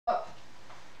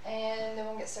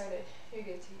started. You're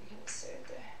good too. You can just start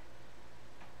there.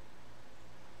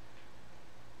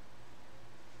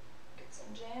 Get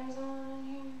some jams on in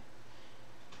here.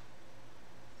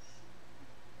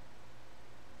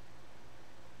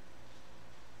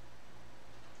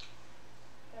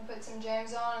 Gonna put some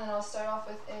jams on, and then I'll start off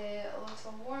with a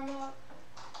little warm up.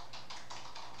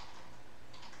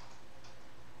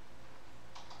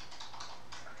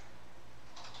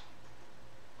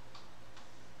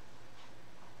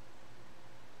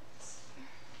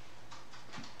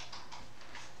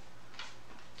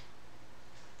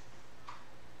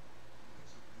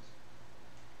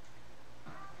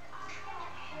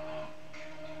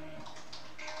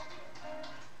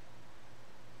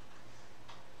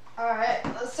 Alright,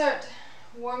 let's start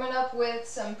warming up with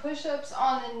some push-ups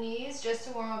on the knees just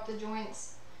to warm up the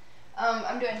joints.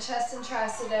 I'm doing chest and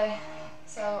tris today,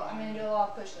 so I'm going to do a lot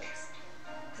of push-ups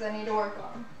because I need to work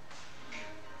on them.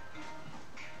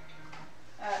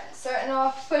 Alright, starting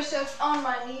off push-ups on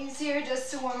my knees here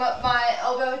just to warm up my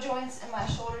elbow joints and my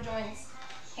shoulder joints.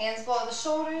 Hands below the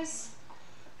shoulders.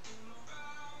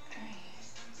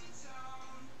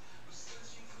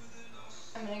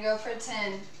 I'm going to go for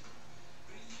 10.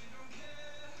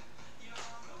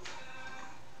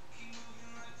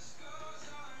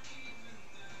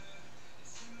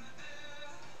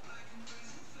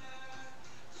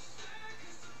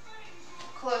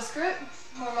 Close grip,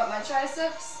 warm up my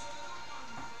triceps.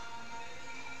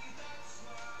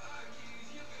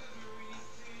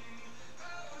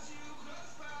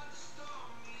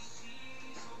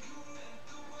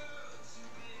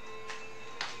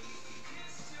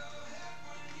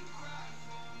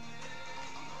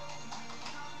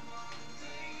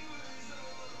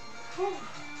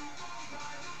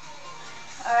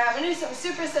 Alright, I'm going to do some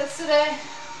supersets today.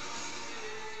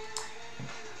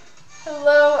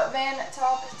 Hello, Van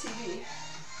Top TV. You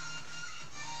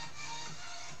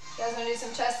guys want to do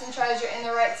some chest and tris? You're in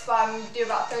the right spot. I'm going to do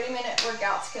about 30-minute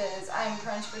workouts because I'm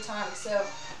crunched for time. So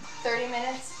 30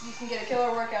 minutes, you can get a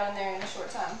killer workout in there in a short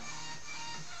time.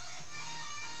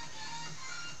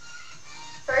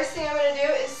 First thing I'm going to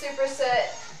do is superset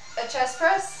a chest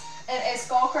press and a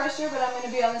skull crusher, but I'm going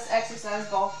to be on this exercise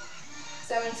ball.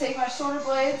 So I'm going to take my shoulder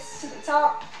blades to the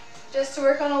top just to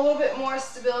work on a little bit more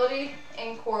stability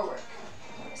and core work.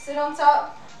 I'm going to sit on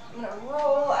top, I'm going to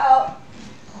roll out,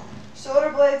 shoulder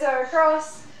blades are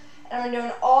across, and I'm going to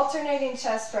do an alternating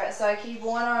chest press so I keep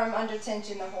one arm under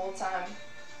tension the whole time.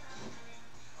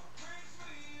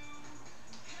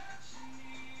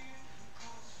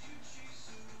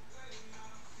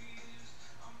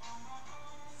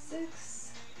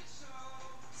 Six,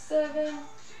 7,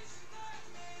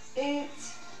 8,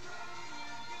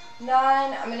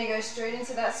 9. I'm going to go straight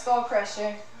into that skull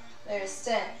crusher. There's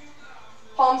 10.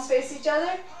 Palms face each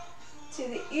other to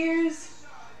the ears.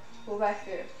 Pull back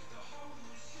through.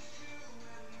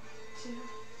 2,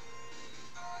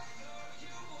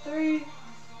 3,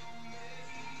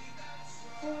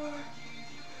 4,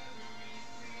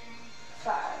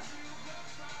 5,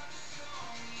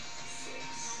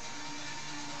 6,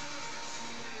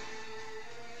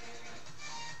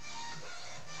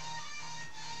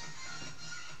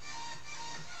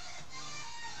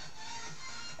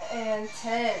 and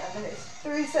 10. I'm going to do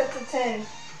 3 sets of 10.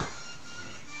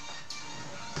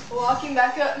 Walking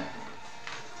back up.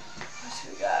 What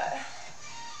we got?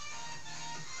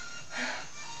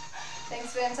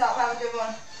 Thanks, Van Top. Have a good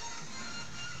one.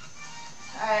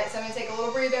 Alright, so I'm going to take a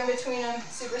little breather in between them.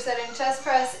 Supersetting chest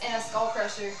press and a skull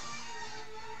crusher.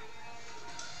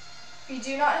 If you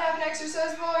do not have an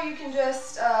exercise ball, you can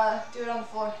just do it on the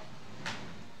floor.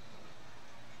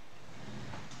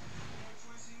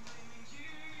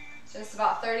 Just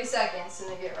about 30 seconds and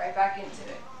then get right back into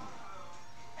it.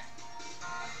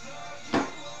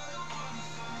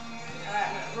 Alright,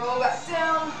 I'm going to roll back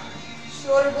down,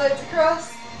 shoulder blades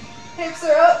across, hips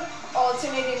are up,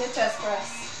 alternating the chest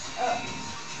press. Up. 2,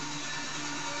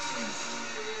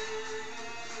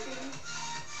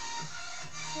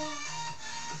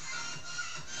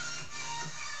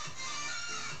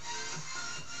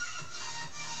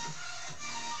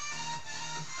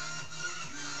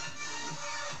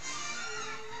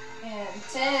 3, and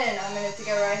 10. I'm going to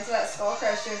go right into that skull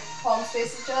crusher. Palms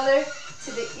face each other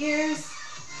to the ears.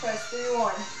 Press through.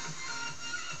 1,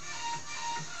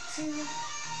 2,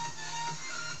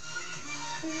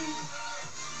 3,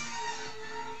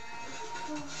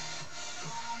 4,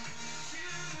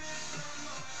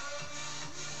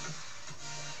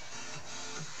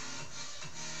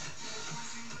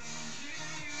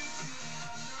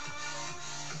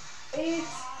 8,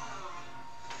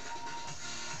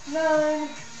 9,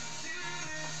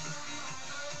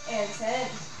 and 10.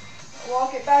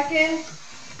 Walk it back in.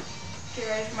 Get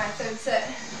ready for my third set.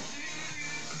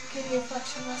 Get your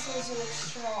flexion muscles, you look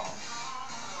strong.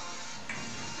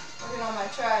 Working on my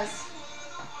tries.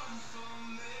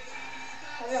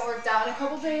 I haven't worked out in a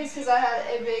couple days because I had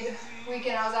a big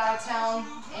weekend. I was out of town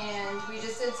and we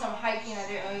just did some hiking. I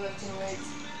didn't really lift any weights.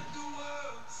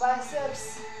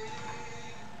 Biceps.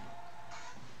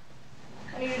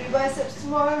 I need to do biceps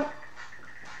tomorrow.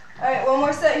 Alright, one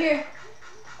more set here.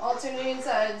 Alternating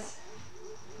sides.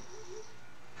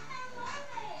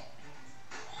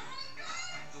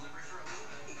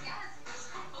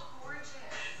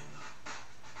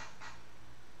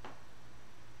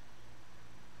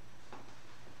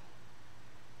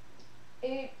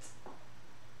 Eight,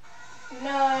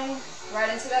 9, right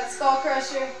into that skull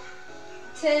crusher.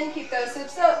 10, keep those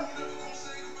hips up.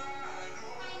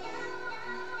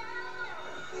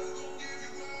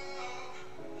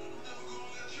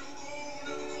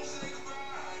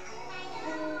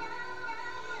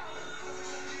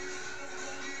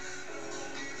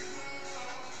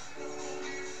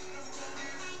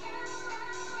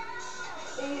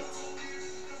 8,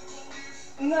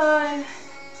 9,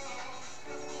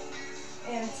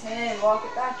 and 10. Walk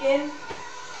it back in.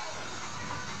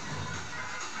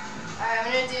 Alright,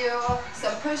 I'm going to do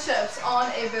some push-ups on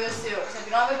a BOSU. So if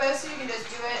you don't have a BOSU, you can just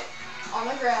do it on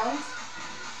the ground.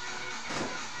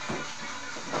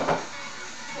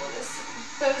 Pull this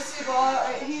BOSU ball out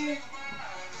right here.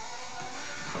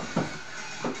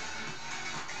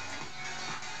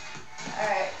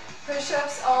 Alright,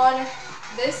 push-ups on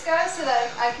this guy so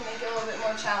that I can make it a little bit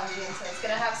more challenging. So it's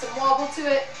going to have some wobble to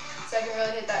it so I can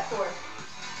really hit that core.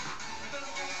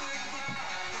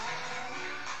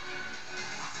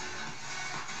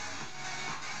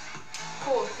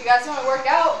 Cool. If you guys want to work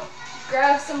out,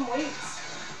 grab some weights.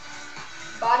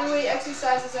 Body weight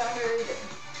exercises are underrated.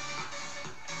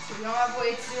 So if you don't have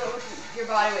weights, do it with your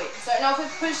body weight. Starting off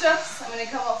with push-ups. I'm going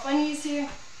to come off my knees here.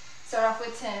 Start off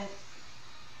with 10.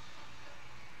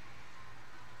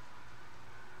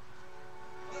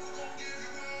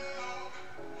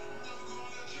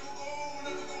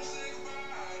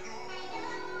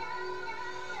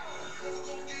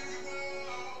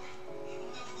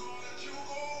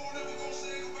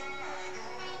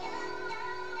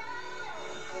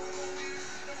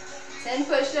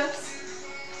 Push-ups,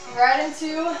 right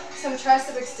into some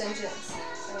tricep extensions.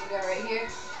 So we go right here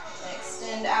and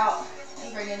extend out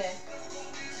and bring it in.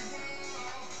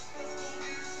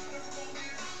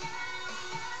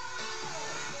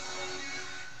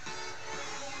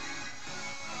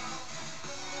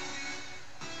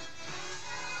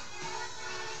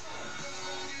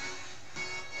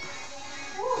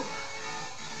 Woo.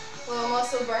 Little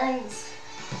muscle burns.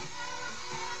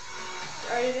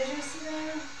 Already did you see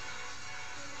that?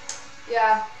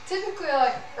 Yeah, typically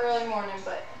like early morning,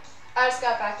 but I just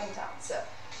got back in town, so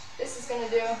this is gonna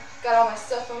do. Got all my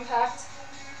stuff unpacked.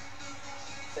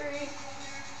 3,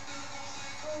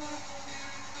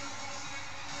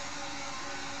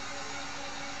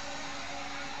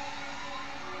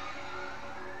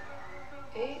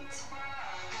 4, 8, 9.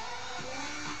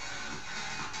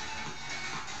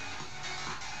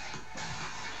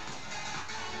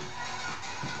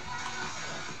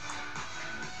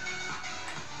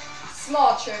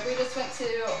 Small trip. We just went to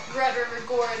Red River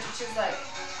Gorge, which is like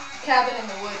cabin in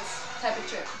the woods type of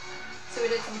trip. So we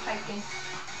did some hiking.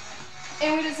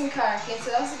 And we did some kayaking,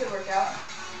 so that was a good workout.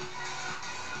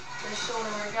 Good shoulder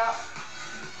workout.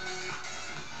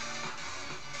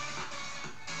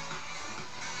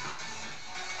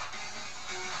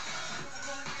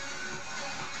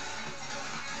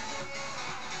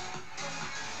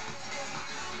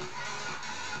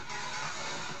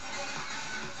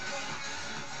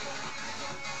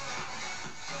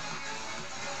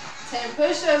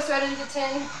 Push-ups right into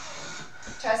 10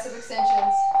 tricep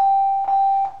extensions.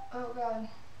 Oh god.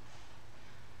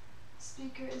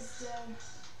 Speaker is dead.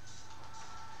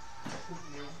 It's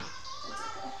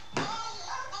okay.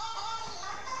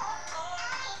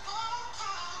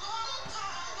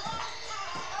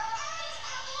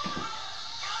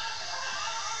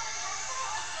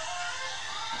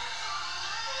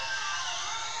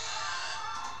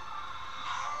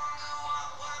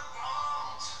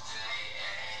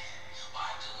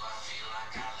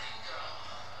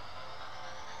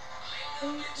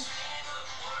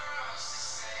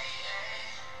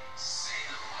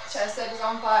 Tricep is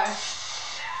on fire.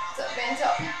 What's up, Banto?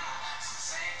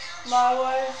 My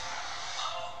wife.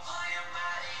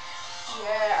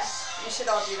 Yeah, you should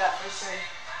all do that for sure.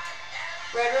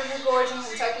 Red River Gorge in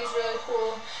Kentucky is really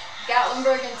cool.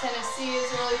 Gatlinburg in Tennessee is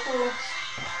really cool.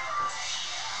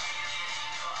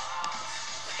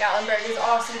 Gatlinburg is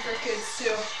awesome for kids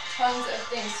too. Tons of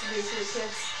things to do for the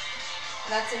kids.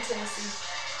 That's intimacy.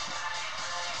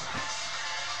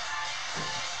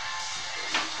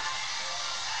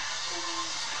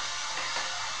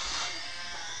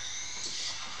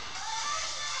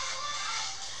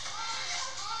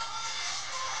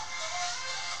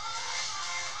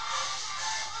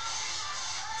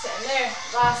 There,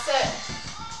 last set.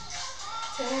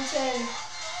 10 and 10.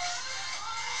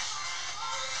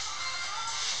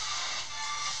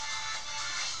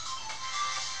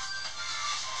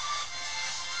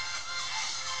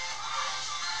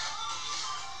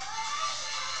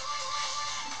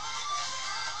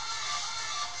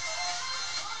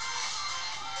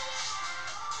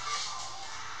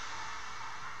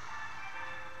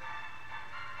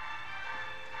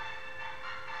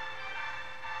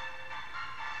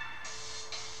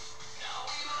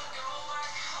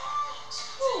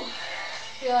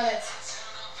 Feeling it.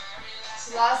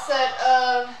 Last set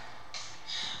of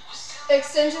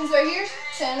extensions right here.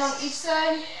 10 on each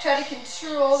side. Try to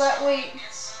control that weight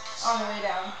on the way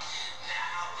down.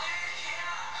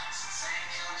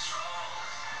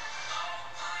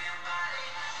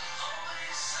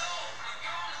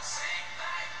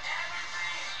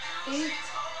 Eight,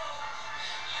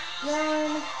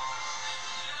 9,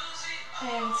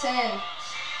 and 10.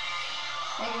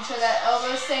 Making sure that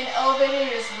elbow is staying elevated.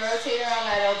 You just rotate around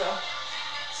that elbow.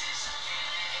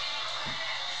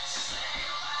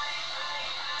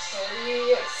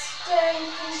 Slowly extend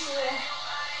into it.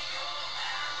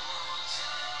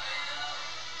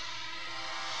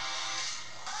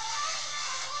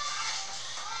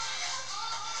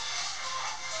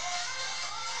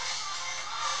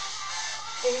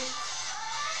 Eight,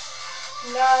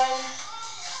 9,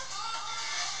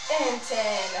 and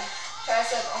 10.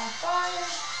 Tricep on 5.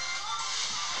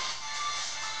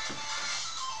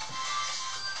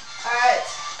 Alright,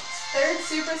 third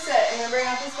superset. I'm going to bring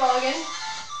out this ball again.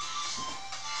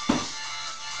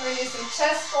 We're going to do some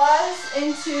chest flies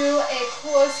into a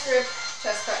close grip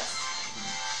chest press.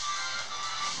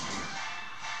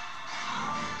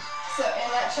 So in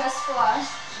that chest fly,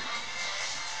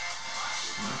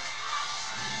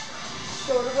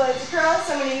 shoulder blades across.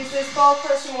 I'm going to use this ball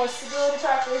for some more stability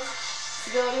practice.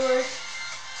 Stability work.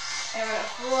 And I'm going to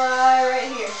fly right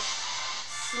here.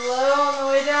 Slow on the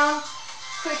way down,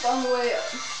 quick on the way up.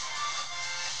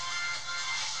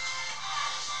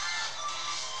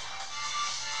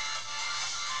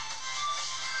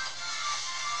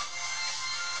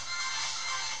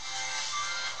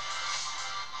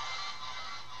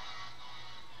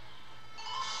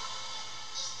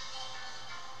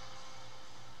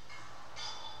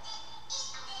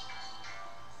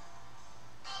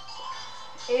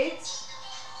 Eight,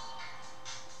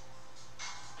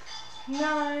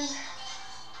 9,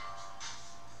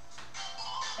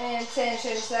 and 10.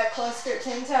 Change that close grip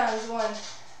 10 times. 1,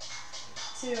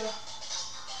 2,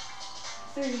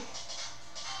 3,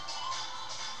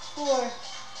 4,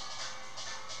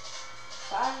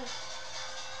 5,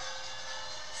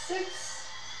 6,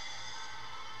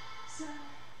 7,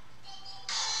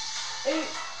 8,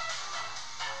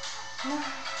 9,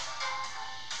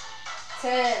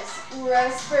 10.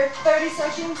 Rest for 30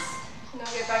 seconds, and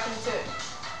then get back into it.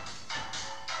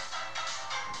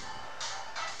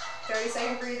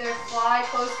 30-second breather, fly,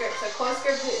 close grip. So close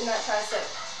grip hitting that tricep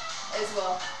as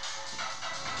well.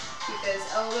 Keep those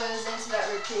elbows into that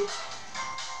ribcage.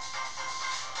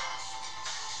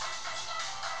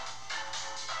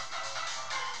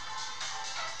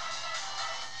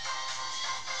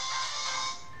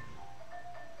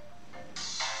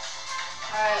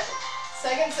 Alright,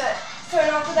 second set. Turn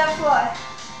off with that fly.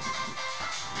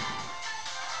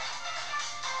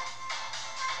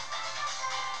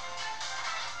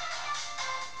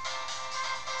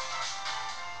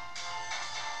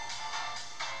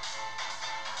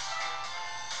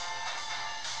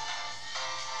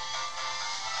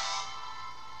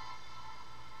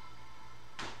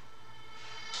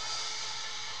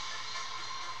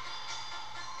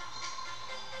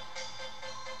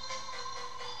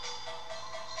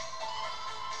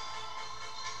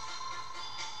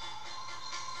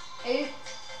 Eight,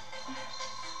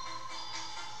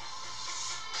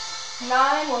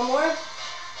 9, one more.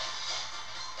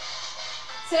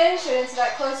 10, straight into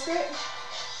that close grip.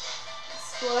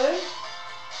 Explode.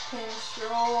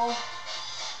 Control.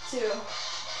 2,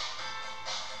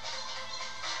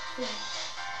 3,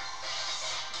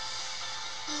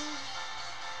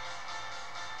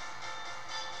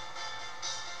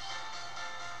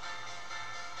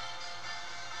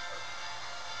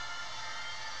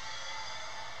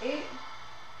 8,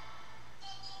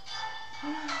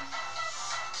 9,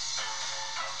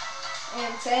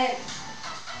 and 10.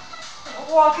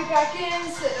 Walk it back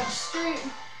in, sit up straight.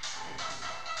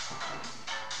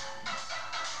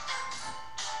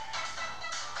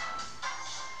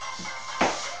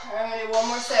 I'm gonna do one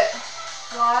more set.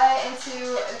 Fly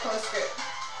into a close grip.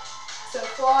 So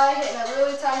fly, hitting a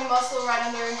really tiny muscle right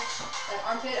under that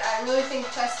armpit. I really think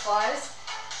chest flies.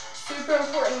 Super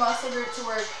important muscle group to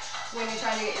work when you're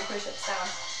trying to get your push-ups down.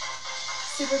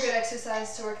 Super good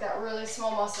exercise to work that really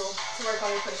small muscle to work on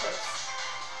your push-ups.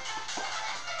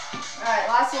 All right,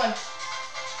 last one.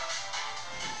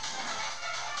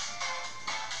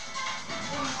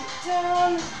 Walk it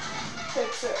down,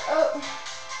 picks her up.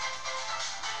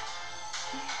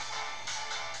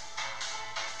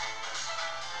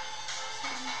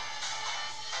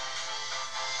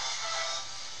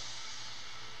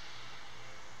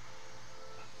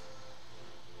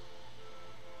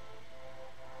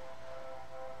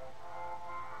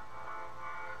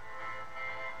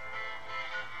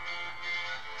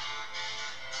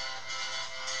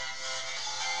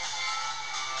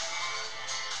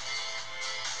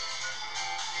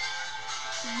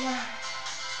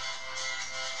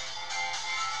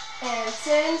 And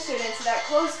 10, shoot into that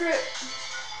close grip.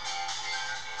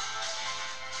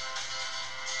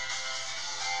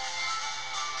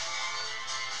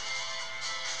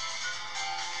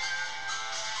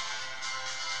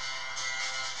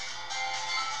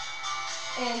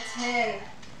 And 10,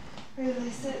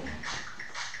 release it.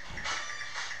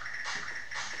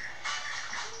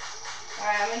 All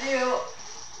right, I'm gonna do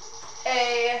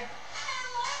a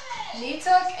knee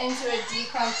tuck into a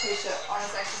decline push-up on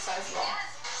this exercise ball.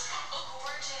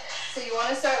 So you want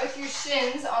to start with your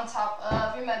shins on top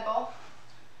of your med ball,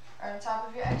 or on top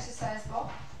of your exercise ball.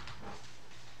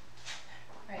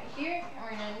 Right here, and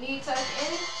we're going to knee tuck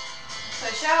in,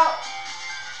 push out,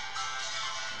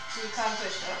 decline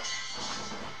push-up.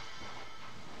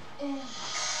 In.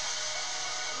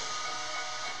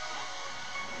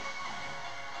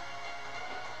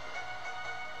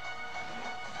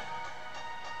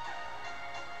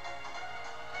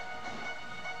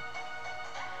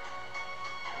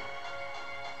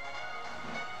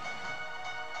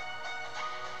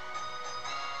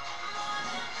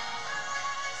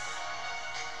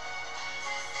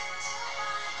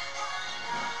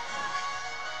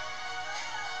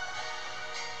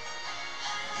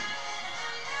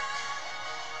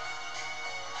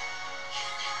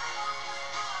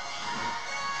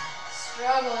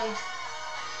 Struggling.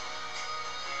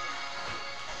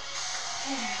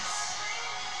 Yes.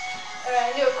 All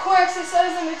right, do a core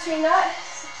exercise in between that.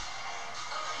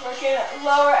 Working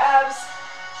lower abs.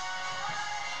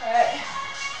 All right.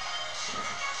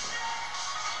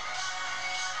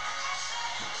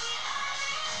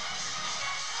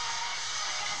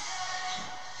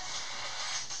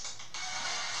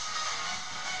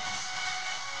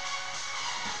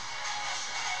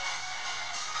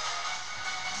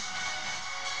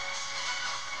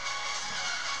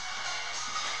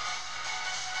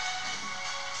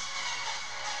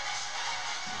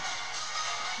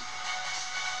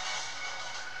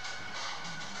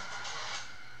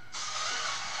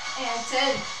 And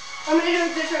 10. I'm going to do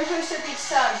a different push-up each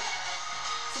time.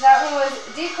 So that one was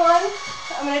decline.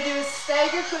 I'm going to do a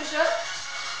stagger push-up.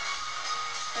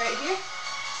 Right here.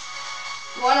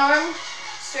 One arm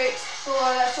straight below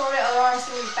that shoulder, other arm's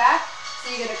going to be back. So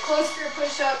you get a close grip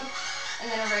push-up and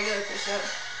then a regular push-up.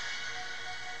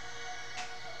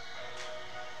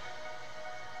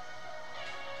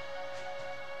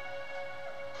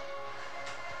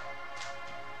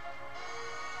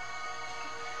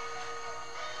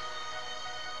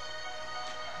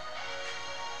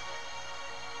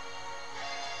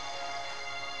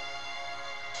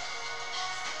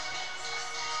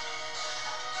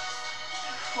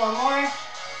 One more.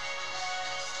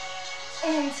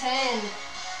 And 10.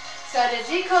 So I did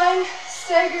decline,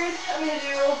 staggered. I'm going to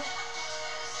do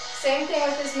same thing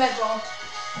with this med ball.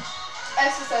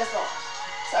 Exercise ball.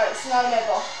 Sorry, it's not a med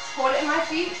ball. Hold it in my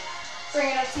feet.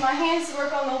 Bring it up to my hands to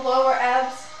work on the lower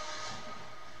abs.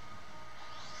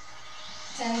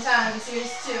 10 times.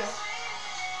 Here's 2.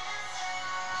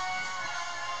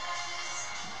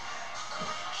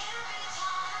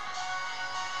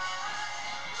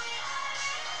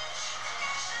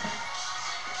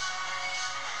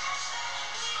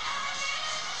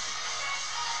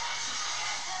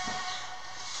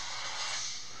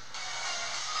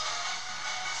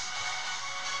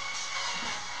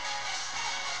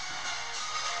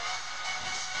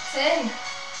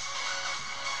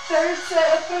 Third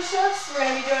set of push-ups, we're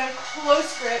going to be doing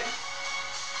close grip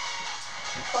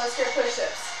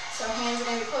push-ups. So hands are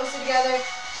going to be closer together,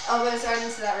 elbows right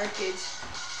into that rib cage.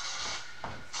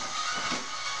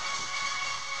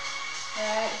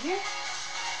 Right here.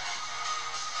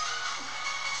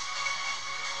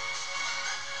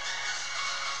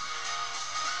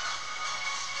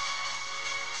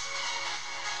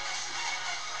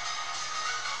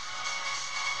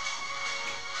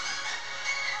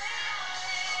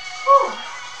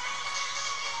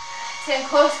 10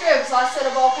 close grips, last set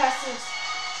of ball passes.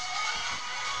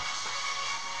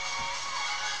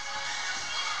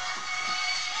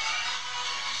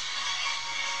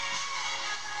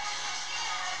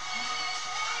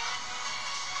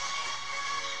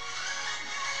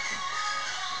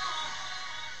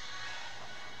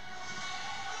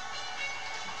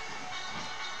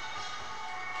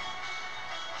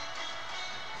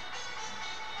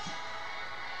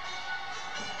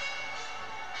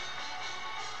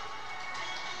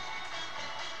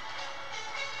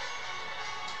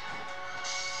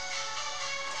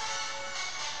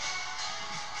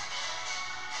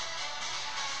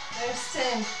 There's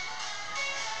 10.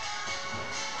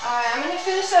 Alright, I'm going to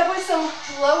finish up with some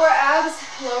lower abs.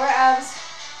 Lower abs,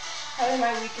 probably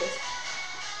my weakest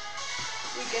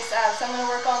abs. So I'm going to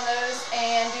work on those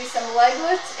and do some leg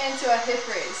lift into a hip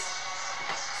raise.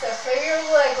 So for your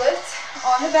leg lift,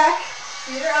 on the back,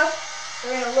 feet are up.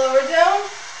 We're going to lower down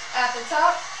at the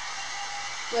top,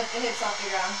 lift the hips off the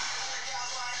ground.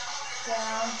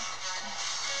 Down.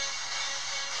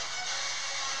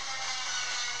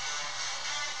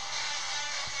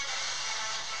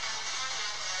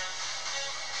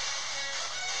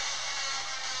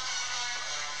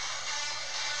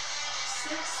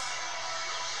 Six,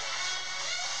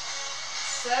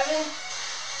 7,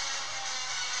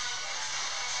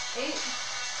 8,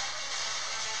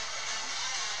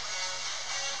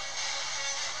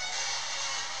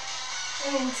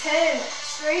 10.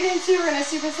 Straight into, we're going to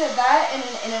superset that and an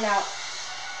in and out.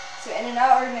 So in and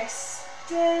out, we're going to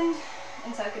extend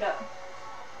and tuck it up.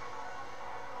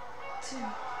 2.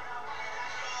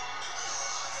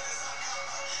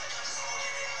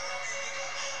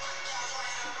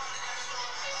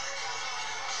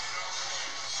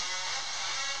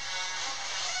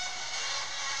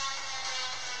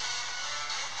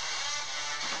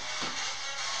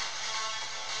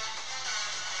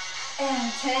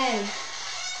 And 10.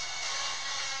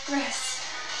 Rest.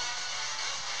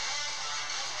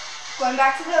 Going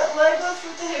back to the leg lift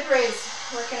with the hip raise.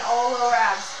 Working all lower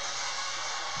abs.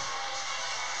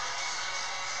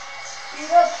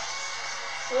 Feet up.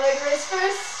 Leg raise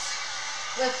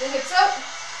first. Lift the hips up.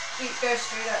 Feet go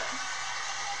straight up.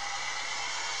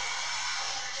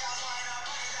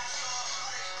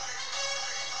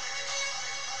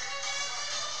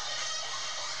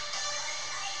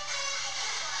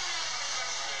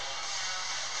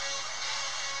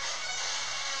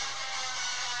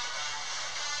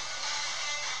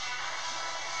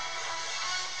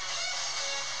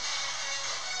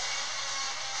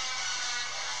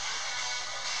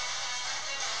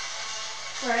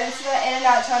 Right into that in and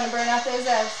out, trying to burn out those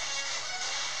abs.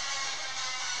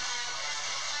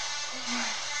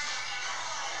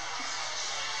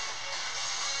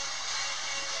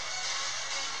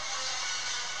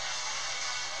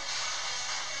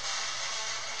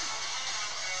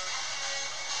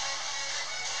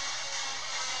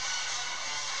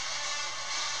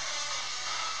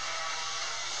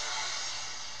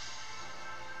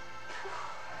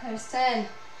 There's 10.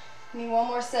 Need one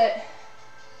more set.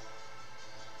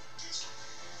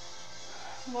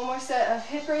 One more set of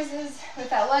hip raises with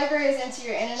that leg raise into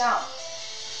your in and out.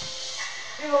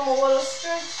 Give them a little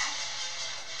stretch.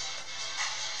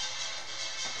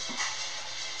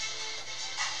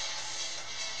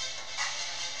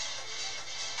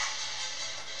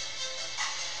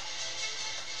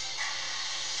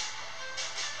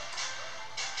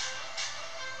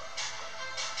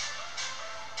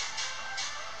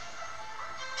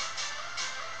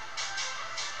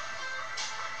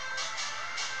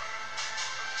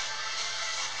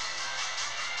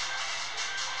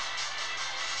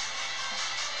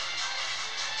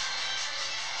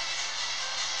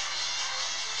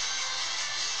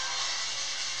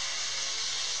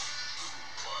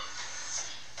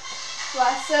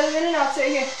 Last set of in and outs right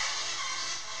here.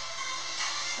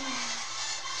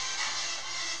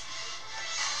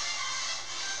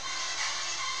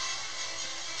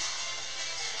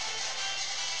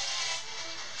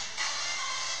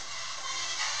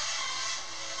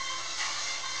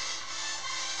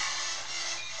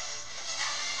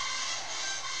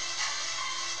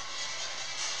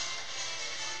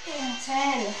 And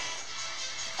 10.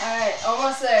 Alright,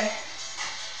 almost there.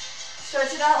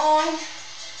 Stretch it out long.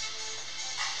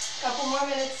 Couple more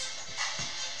minutes.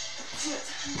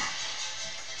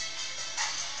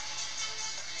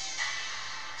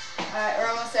 Alright, we're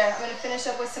almost there. I'm going to finish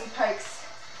up with some pikes.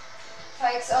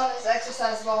 Pikes on this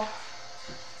exercise ball.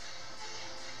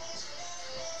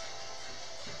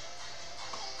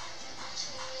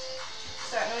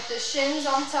 Starting with the shins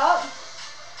on top.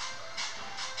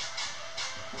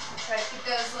 Try to keep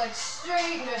those legs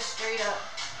straight and go straight up.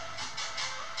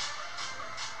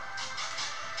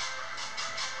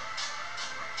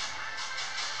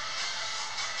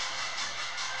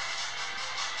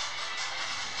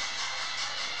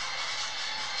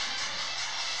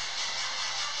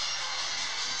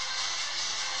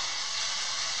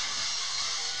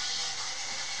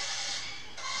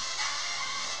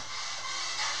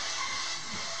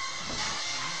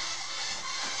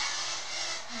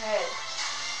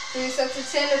 sets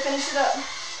of 10 to finish it up.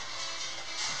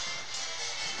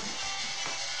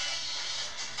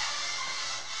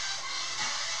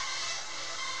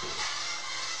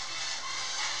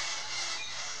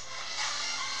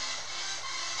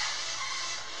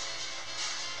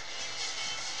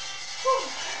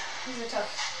 Whew. These are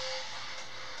tough.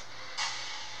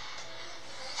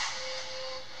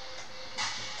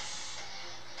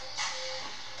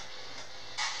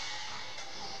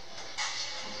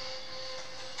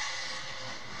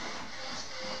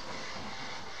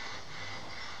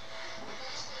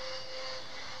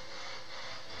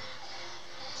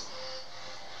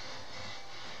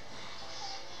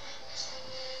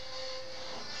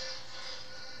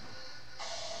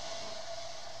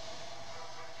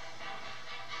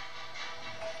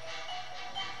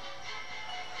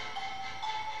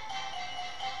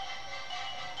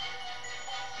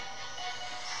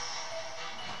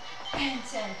 And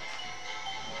 10.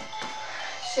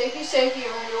 Shaky, shaky.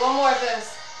 We're going to do one more of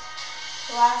those.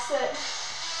 Last set.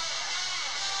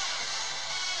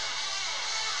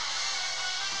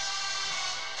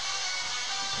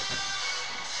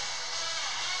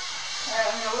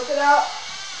 Alright, I'm going to whip it out.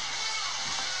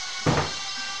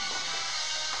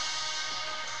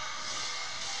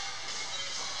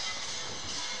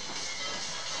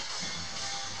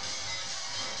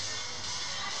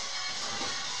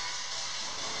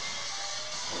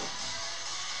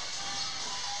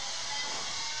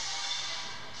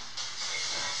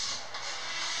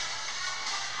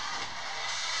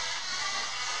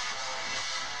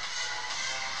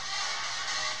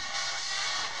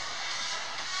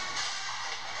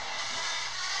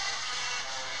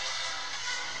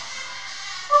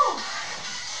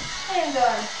 And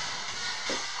done.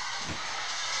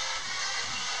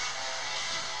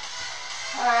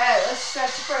 Alright, let's stretch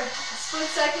for a split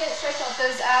second, stretch out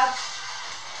those abs.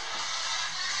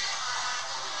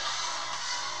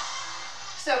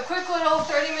 So quick little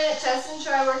 30-minute chest and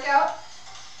try workout.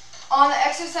 On the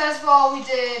exercise ball, we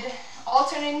did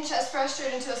alternating chest press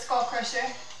straight into a skull crusher.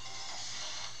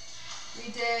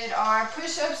 We did our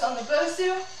push-ups on the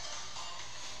BOSU.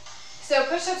 So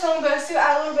push-ups on the BOSU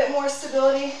add a little bit more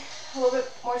stability, a little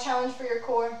bit more challenge for your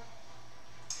core.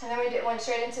 And then we went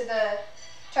straight into the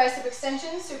tricep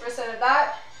extensions, superset of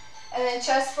that. And then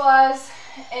chest flies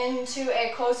into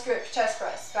a close grip chest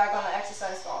press, back on the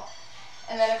exercise ball.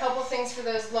 And then a couple things for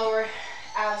those lower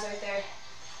abs right there,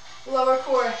 lower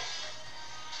core.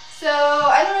 So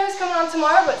I don't know who's coming on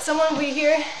tomorrow, but someone will be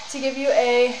here to give you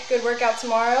a good workout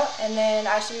tomorrow. And then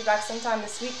I should be back sometime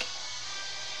this week.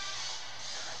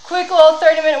 Quick little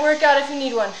 30-minute workout if you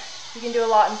need one. You can do a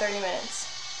lot in 30 minutes.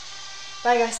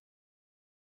 Bye guys.